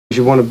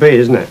you want to be,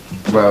 isn't it?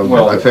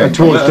 Well, I think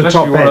towards the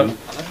top end.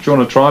 Do you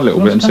want to try a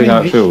little bit and see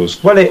how it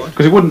feels? Well,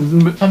 because it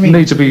wouldn't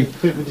need to be.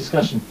 Bit of a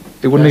discussion.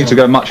 It wouldn't need to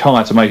go much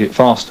higher to make it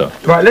faster.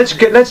 Right,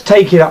 let's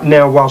take it up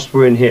now whilst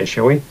we're in here,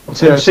 shall we? And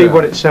see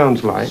what it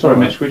sounds like. Sorry,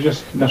 Mitch, we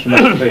just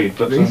national speed,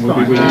 but we'll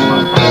be with you.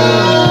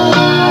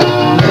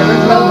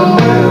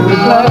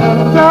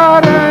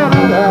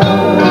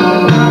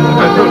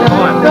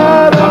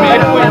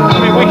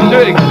 We can do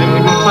it again. We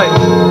can play.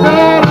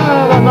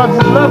 That's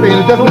lovely.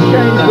 It doesn't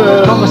change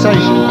the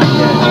conversation.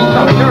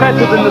 It's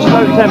better than the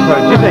slow tempo,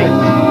 do you think?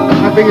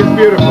 I think it's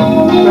beautiful.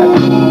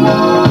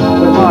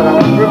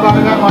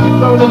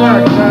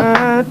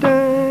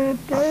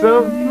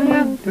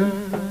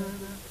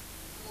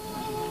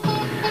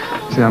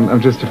 See,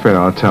 I'm just afraid,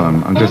 I'll tell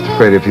him, I'm just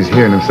afraid if he's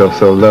hearing himself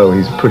so low,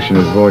 he's pushing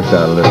his voice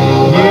out a little.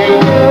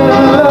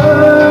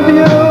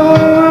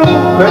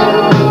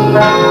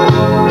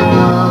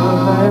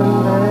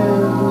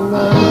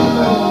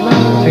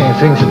 I think the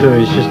thing to do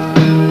is just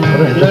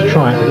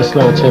try it at a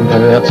slower tempo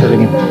without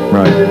telling him.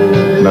 Right,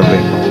 lovely.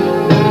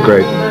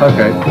 Great.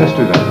 Okay, let's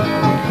do that.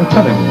 We'll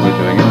tell him we're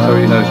doing it so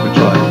he knows we're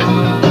trying.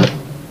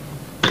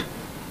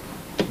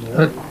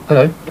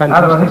 Hello.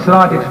 Adam, it's an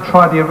idea to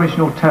try the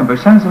original tempo. It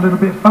sounds a little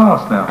bit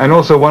fast now. And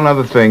also one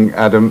other thing,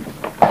 Adam,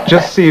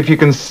 just see if you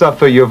can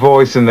suffer your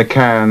voice in the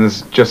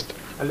cans just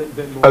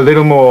a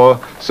little more,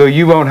 so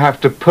you won't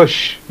have to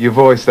push your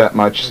voice that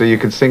much, so you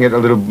can sing it a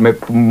little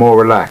bit more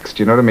relaxed,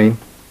 you know what I mean?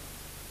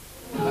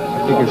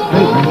 I think it's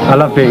great. I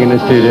love being in the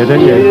studio,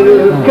 don't you?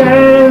 You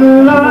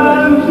can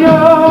love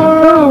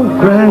your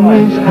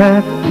granny's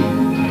hat,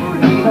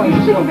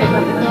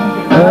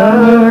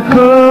 a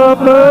cup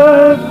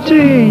of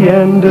tea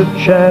and a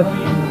chat.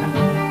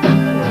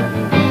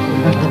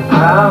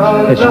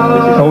 It's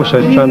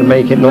also trying to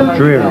make it not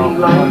dreary.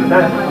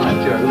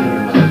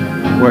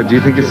 What, do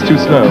you think it's too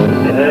slow?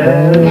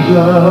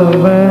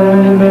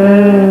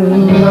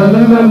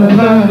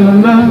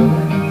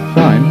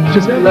 Fine.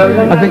 Just,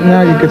 I think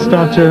now you could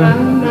start to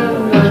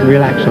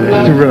relax on it.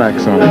 To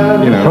relax on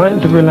it, you know. Try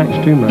not to relax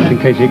too much in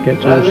case it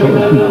gets all sort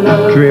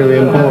of dreary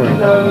and boring.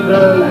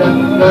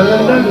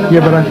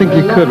 Yeah, but I think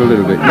you could a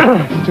little bit.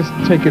 Just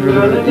take it a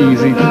little bit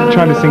easy.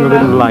 Try to sing a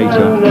little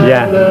lighter.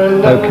 Yeah.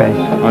 Okay.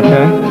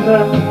 Okay?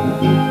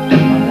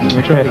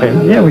 Okay.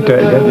 Yeah, we do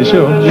it again. You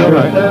sure? You're all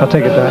right. I'll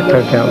take a Diet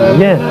Coke out.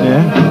 Yeah.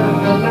 Yeah?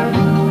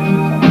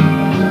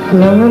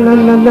 La la la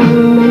la la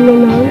la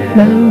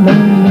la la.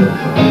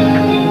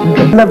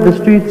 Love the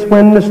streets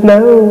when the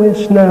snow is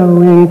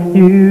snowing.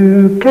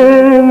 You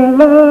can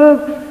love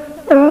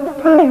a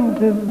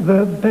pint of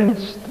the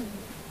best.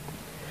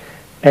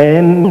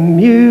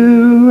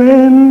 M-U-M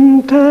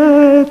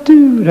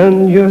tattooed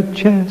on your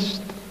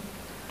chest.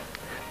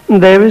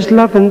 There is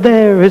love and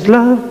there is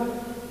love.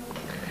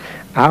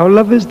 Our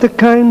love is the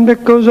kind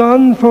that goes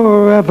on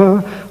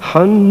forever,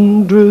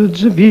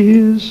 hundreds of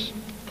years.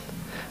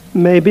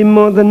 Maybe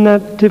more than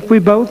that if we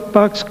both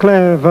box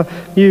clever.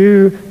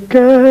 You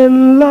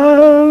can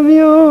love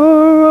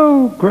your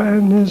old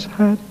granny's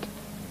hat,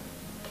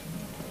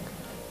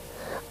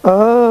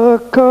 a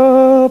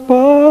cup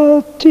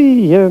of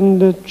tea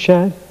and a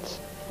chat.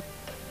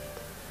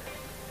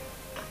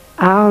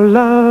 Our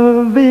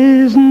love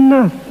is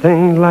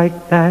nothing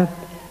like that.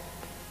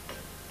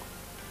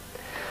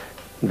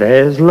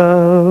 There's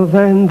love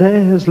and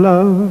there's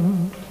love.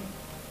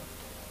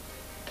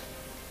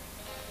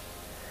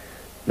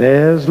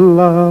 There's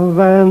love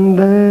and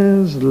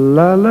there's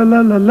la la la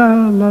la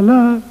la la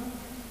la.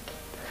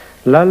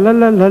 La la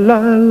la la la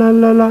la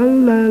la la la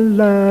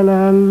la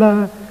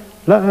la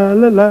la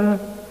la la.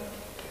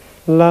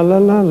 La la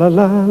la la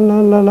la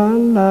la la la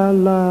la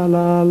la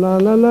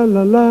la la la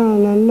la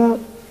la la.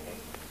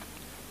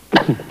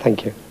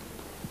 Thank you.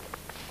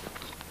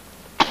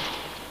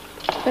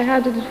 So how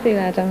did it feel,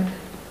 Adam,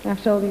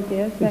 after all these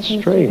years? It's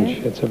strange.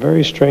 It's a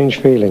very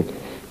strange feeling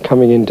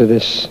coming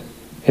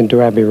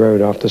into Abbey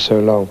Road after so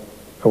long,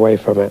 away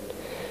from it.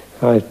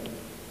 I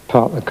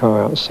parked the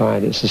car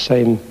outside. It's the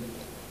same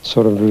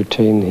sort of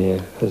routine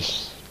here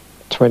as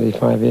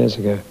 25 years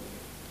ago.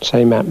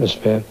 Same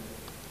atmosphere,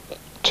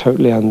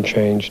 totally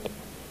unchanged.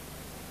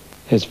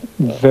 It's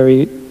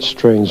very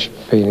strange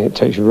feeling. It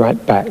takes you right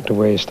back to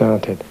where you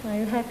started. Are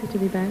you happy to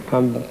be back?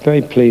 I'm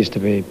very pleased to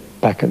be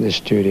back at this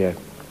studio. It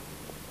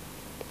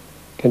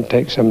can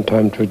take some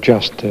time to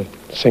adjust to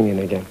singing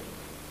again.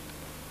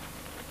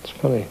 It's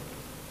funny.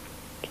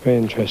 It's a very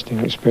interesting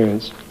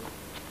experience.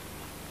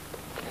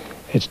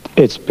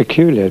 It's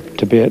peculiar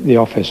to be at the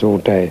office all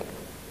day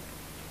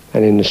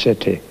and in the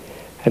city,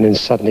 and then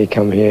suddenly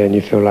come here and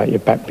you feel like you're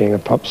back being a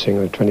pop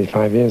singer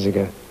 25 years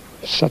ago.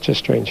 It's such a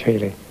strange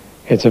feeling.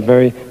 It's a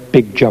very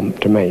big jump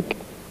to make.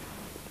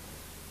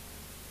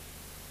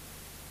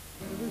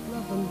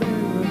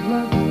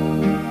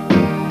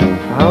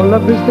 Our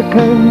love is the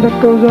kind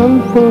that goes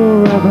on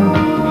forever,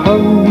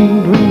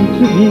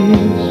 hundreds of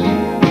years.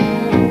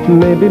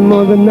 Maybe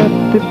more than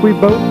that if we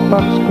both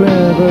box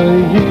clever.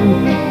 You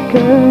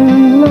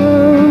can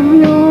love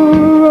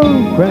your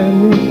old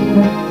granny's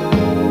hat,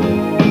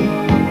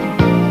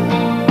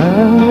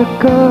 a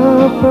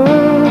cup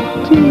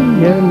of tea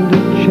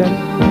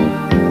cat.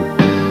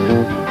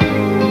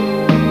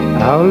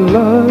 Our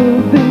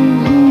love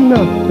is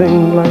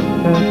nothing like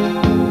that.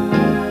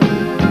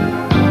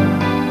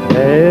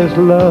 There's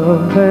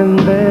love and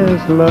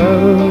there's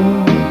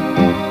love.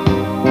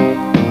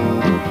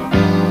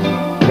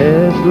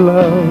 There's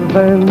love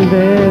and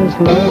there's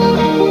love.